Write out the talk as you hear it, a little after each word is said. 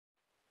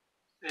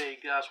Hey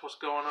guys, what's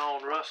going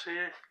on? Russ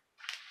here.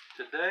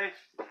 Today,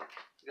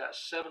 we got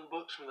 7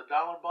 books from the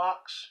Dollar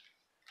box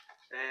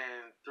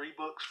and 3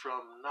 books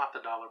from not the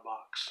Dollar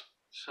box.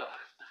 So,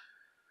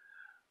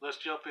 let's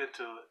jump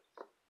into it.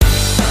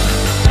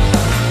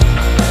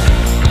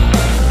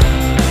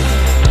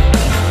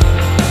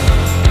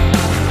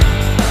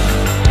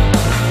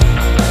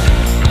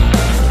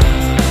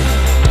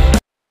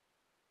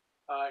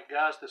 Alright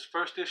guys, this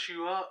first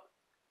issue up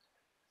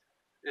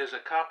is a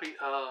copy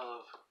of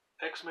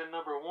X-Men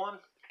 #1.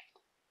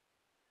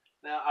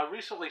 Now, I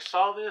recently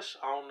saw this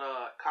on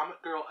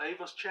Comic Girl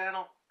Ava's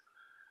channel.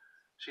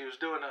 She was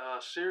doing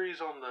a series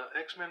on the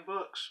X-Men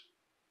books.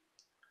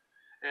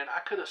 And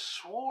I could have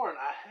sworn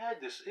I had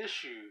this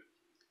issue.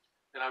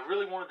 And I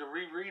really wanted to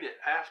reread it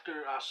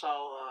after I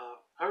saw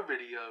her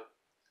video.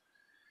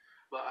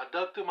 But I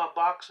dug through my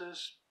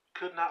boxes,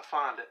 could not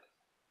find it.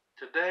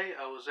 Today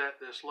I was at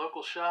this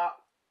local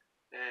shop,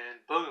 and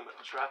boom, it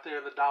was right there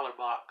in the Dollar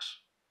box.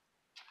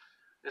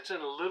 It's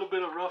in a little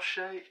bit of rough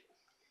shape.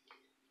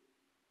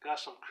 Got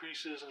some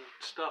creases and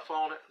stuff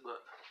on it,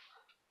 but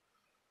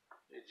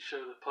I need to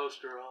show the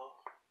poster off.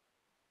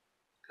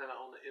 Kind of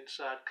on the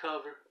inside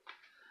cover.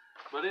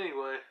 But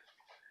anyway,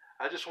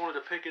 I just wanted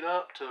to pick it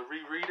up to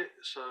reread it,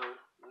 so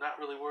I'm not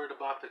really worried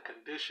about the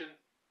condition.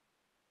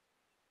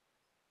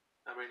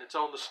 I mean, it's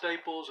on the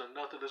staples and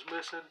nothing is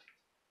missing,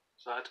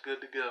 so that's good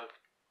to go.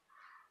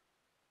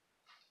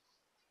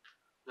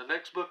 The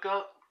next book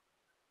up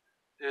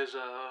is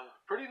a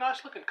pretty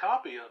nice looking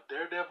copy of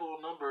Daredevil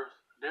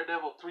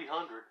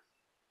 300.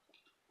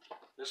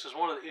 This is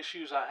one of the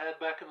issues I had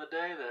back in the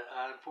day that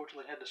I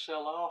unfortunately had to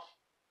sell off.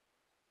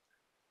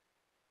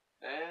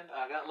 And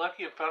I got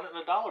lucky and found it in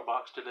the Dollar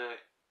box today.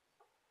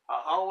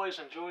 I always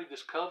enjoyed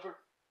this cover,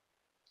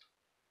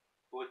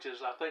 which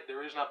is, I think, the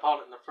reason I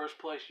bought it in the first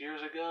place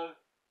years ago.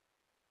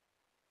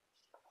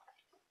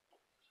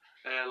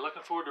 And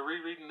looking forward to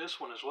rereading this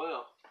one as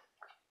well.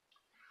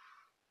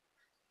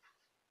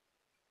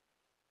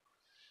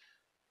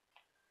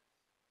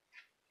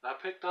 I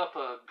picked up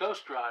a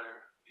Ghost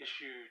Rider,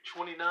 issue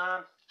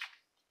 29.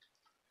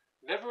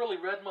 Never really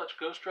read much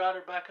Ghost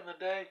Rider back in the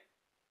day.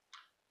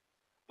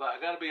 But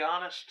I gotta be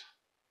honest,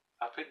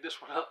 I picked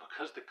this one up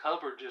because the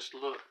cover just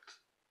looked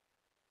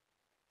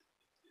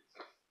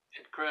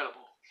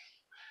incredible.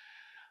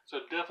 So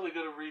definitely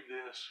gonna read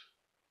this.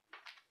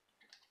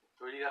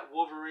 Where you got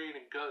Wolverine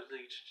and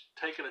he's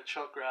taking a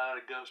chunk ride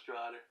of Ghost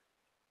Rider.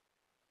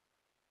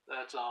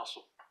 That's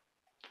awesome.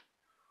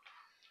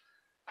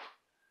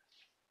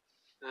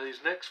 Now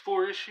these next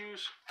 4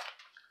 issues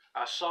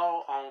I saw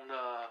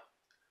on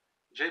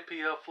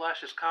JPL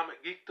Flash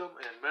Comic Geekdoms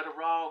and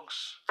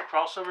Metarog's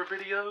crossover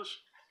videos.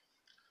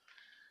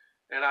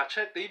 And I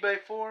checked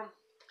eBay for them,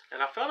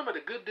 and I found them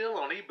at a good deal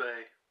on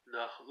eBay.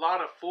 A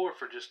lot of 4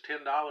 for just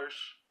 $10.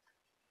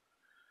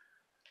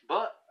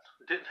 But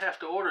didn't have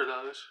to order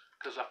those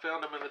because I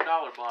found them in the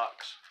Dollar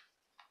box.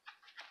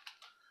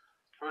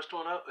 First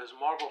one up is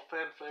Marvel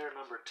Fanfare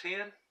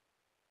 #10.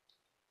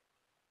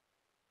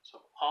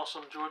 Some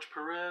awesome George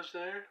Perez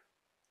there.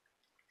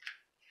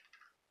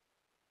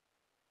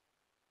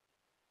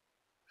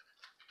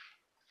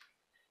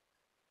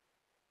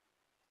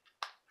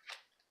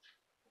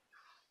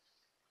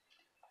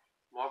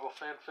 Marvel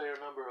Fanfare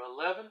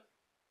 #11.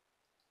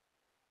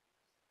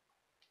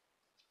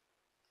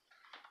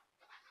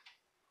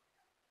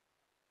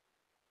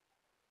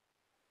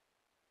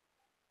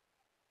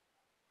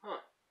 Huh.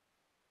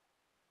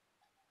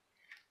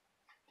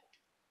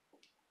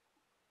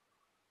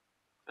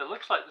 It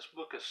looks like this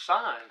book is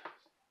signed.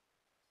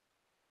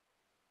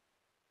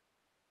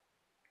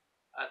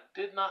 I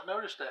did not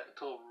notice that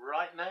until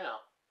right now.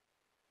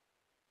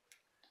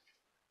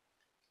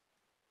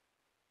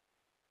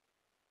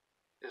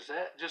 Is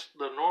that just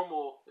the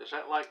normal, is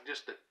that like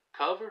just the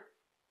cover?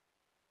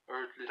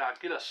 Or did I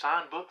get a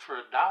signed book for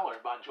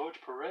 $1 by George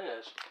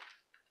Perez?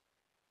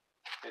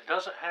 It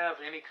doesn't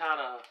have any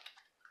kind of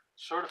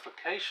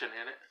certification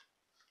in it.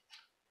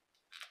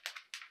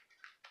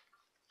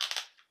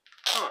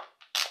 Huh.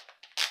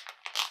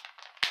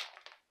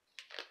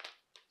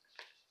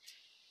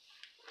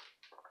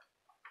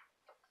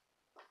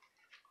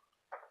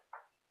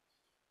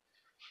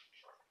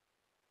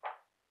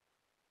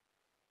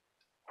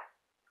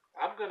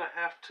 I'm going to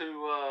have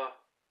to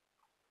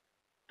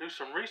do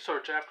some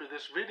research after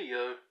this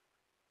video,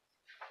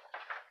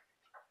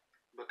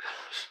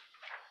 because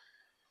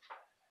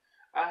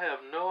I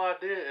have no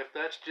idea if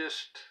that's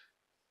just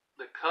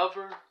the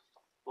cover,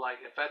 like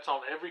if that's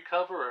on every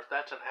cover, or if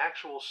that's an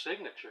actual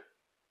signature.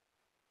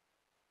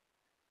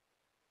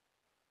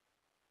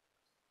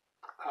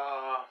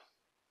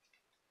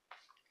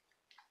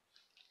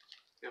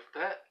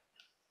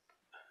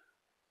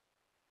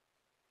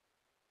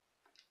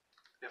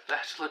 If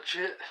that's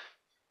legit,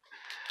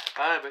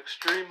 I am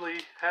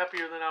extremely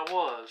happier than I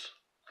was.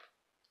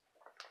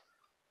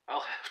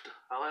 I'll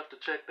have to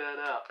check that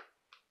out.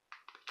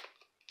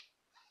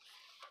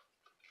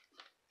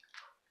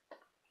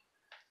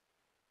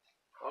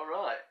 All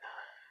right.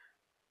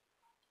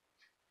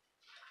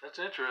 That's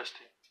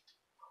interesting.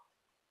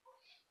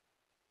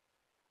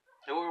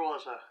 Where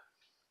was I?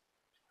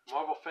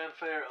 Marvel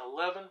Fanfare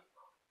 11.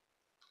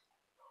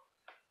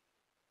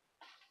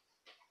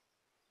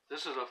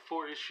 This is a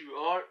 4-issue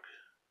arc.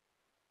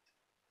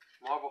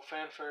 Marvel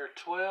Fanfare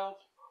 12.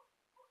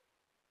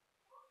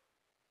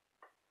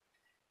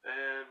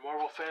 And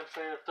Marvel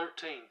Fanfare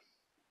 13.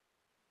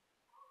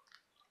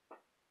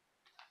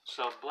 It's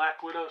a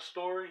Black Widow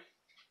story.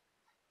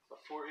 A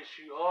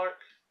 4-issue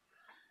arc.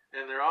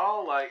 And they're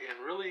all like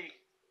in really,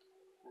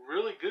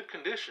 really good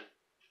condition.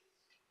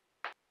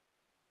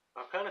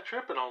 I'm kind of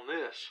tripping on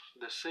this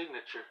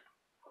signature.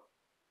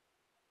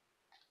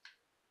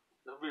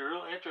 It'll be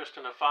real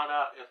interesting to find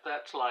out if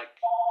that's like...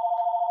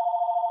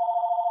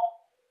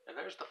 And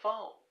there's the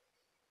phone.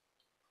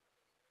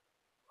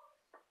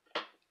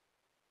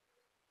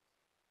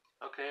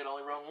 Okay, it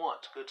only rung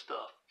once. Good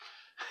stuff.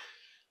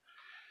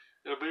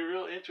 It'll be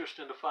real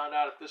interesting to find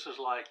out if this is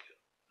like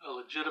a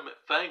legitimate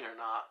thing or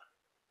not.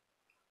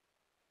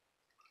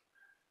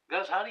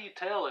 Guys, how do you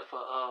tell if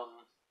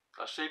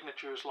a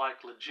signature is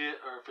like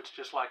legit or if it's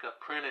just like a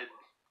printed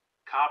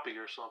copy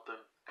or something?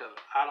 Because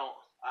I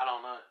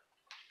don't know.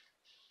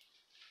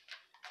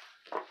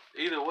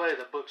 Either way,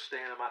 the book's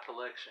staying in my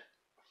collection.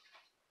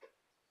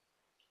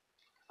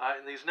 Alright,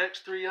 and these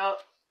next three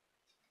up,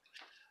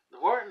 they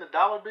weren't in the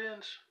dollar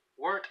bins,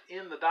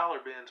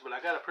 but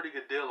I got a pretty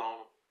good deal on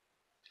them.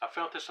 I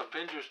found this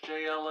Avengers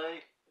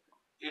JLA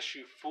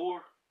issue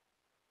 4,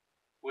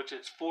 which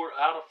it's 4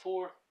 out of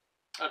 4.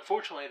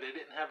 Unfortunately, they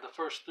didn't have the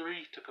first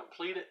 3 to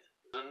complete it.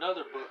 There's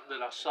another book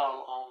that I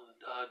saw on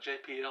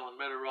JPL and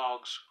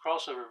Metarog's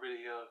crossover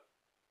video.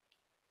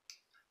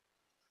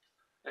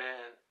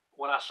 And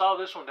when I saw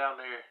this one down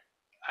there,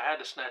 I had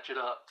to snatch it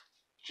up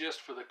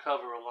just for the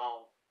cover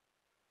alone.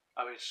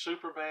 I mean,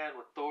 Superman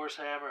with Thor's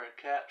hammer and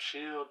Cap's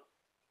shield.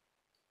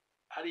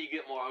 How do you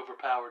get more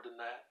overpowered than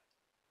that?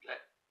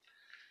 That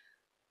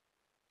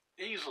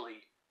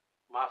easily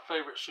my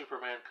favorite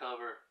Superman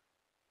cover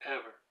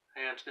ever,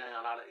 hands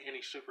down, out of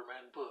any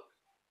Superman book.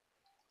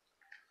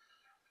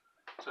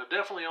 So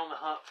definitely on the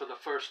hunt for the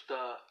first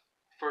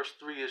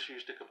 3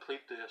 issues to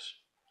complete this.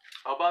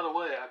 Oh, by the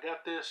way, I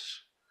got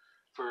this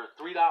for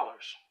 $3,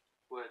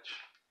 which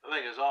I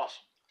think is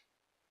awesome.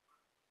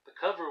 The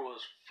cover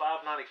was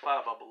 $5.95,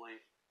 I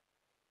believe.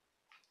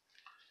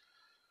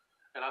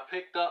 And I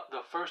picked up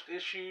the first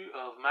issue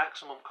of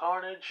Maximum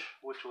Carnage,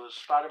 which was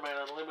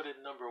Spider-Man Unlimited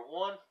number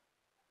 1.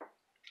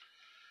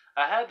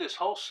 I had this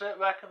whole set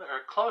back in there,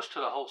 or close to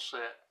the whole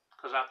set,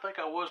 because I think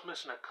I was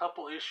missing a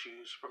couple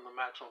issues from the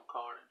Maximum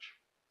Carnage.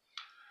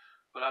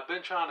 But I've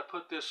been trying to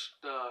put this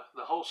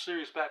the whole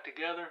series back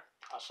together.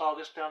 I saw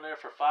this down there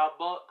for $5,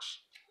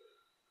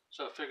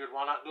 so I figured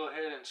why not go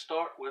ahead and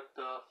start with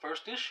the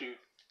first issue.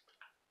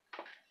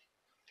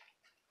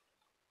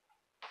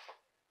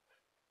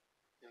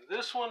 And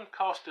this one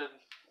costed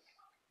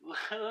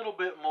a little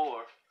bit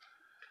more,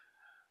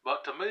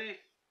 but to me,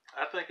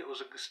 I think it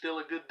was still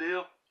a good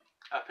deal.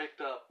 I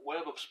picked up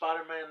Web of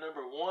Spider-Man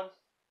number 1.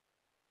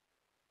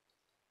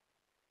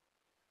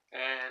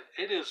 And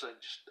it is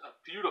just a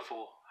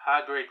beautiful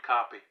high-grade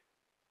copy.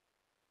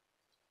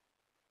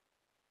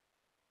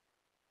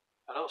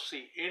 I don't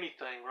see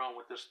anything wrong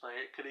with this thing.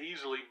 It could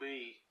easily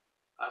be,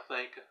 I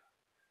think,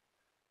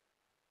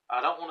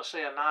 I don't want to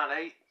say a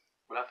 9.8,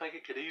 but I think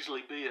it could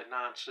easily be a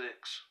 9.6.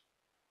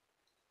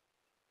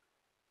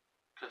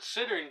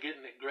 Considering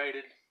getting it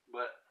graded,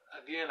 but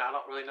again, I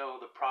don't really know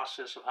the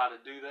process of how to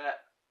do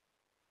that.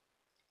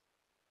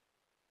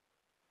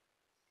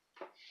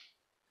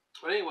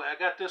 But anyway, I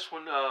got this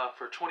one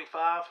for $25,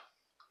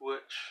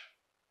 which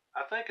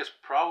I think is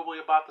probably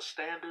about the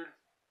standard.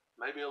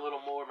 Maybe a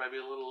little more,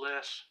 maybe a little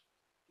less.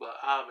 But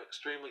I'm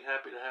extremely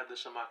happy to have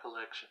this in my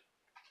collection.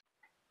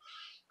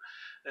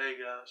 Hey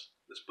guys,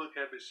 this book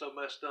had me so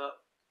messed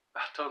up,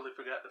 I totally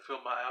forgot to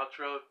film my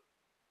outro.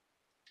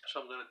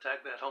 So I'm going to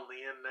tag that on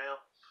the end now.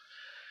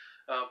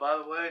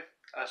 By the way,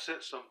 I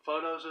sent some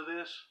photos of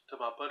this to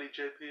my buddy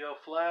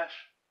JPL Flash.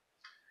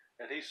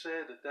 And he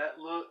said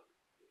that looked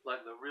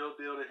like the real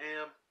deal to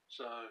him.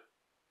 So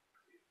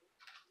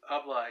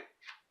I'm like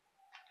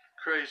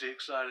crazy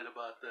excited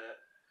about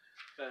that.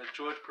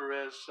 George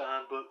Perez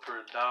signed book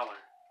for $1.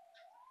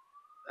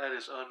 That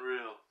is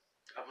unreal.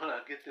 I'm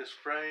gonna get this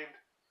framed.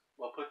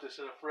 I'll put this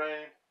in a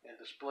frame and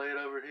display it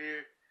over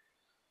here.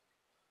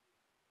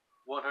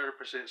 100%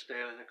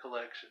 staying in the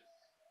collection.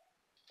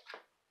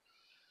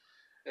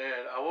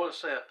 And I want to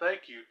say a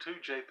thank you to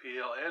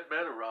JPL and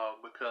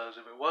Metarog, because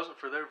if it wasn't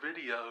for their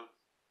video,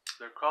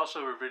 their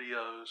crossover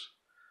videos,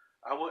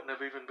 I wouldn't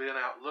have even been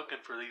out looking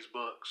for these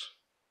books.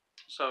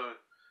 So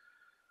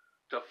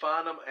to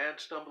find them and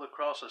stumble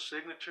across a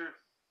signature,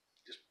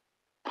 just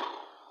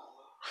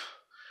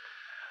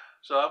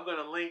so I'm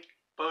going to link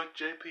both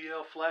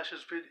JPL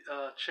Flash's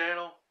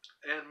channel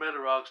and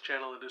Metarog's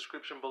channel in the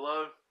description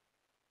below.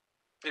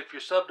 If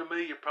you're subbed to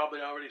me, you're probably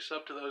already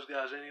subbed to those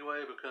guys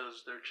anyway,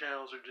 because their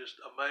channels are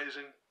just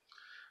amazing.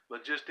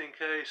 But just in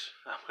case,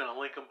 I'm going to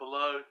link them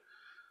below.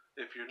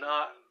 If you're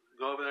not,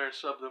 go over there and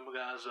sub them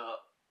guys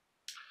up.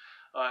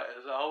 Alright,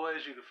 as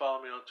always, you can follow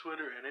me on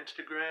Twitter and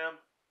Instagram.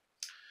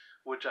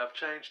 which I've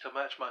changed to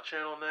match my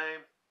channel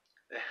name.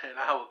 And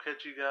I will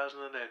catch you guys in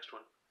the next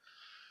one.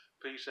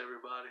 Peace,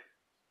 everybody.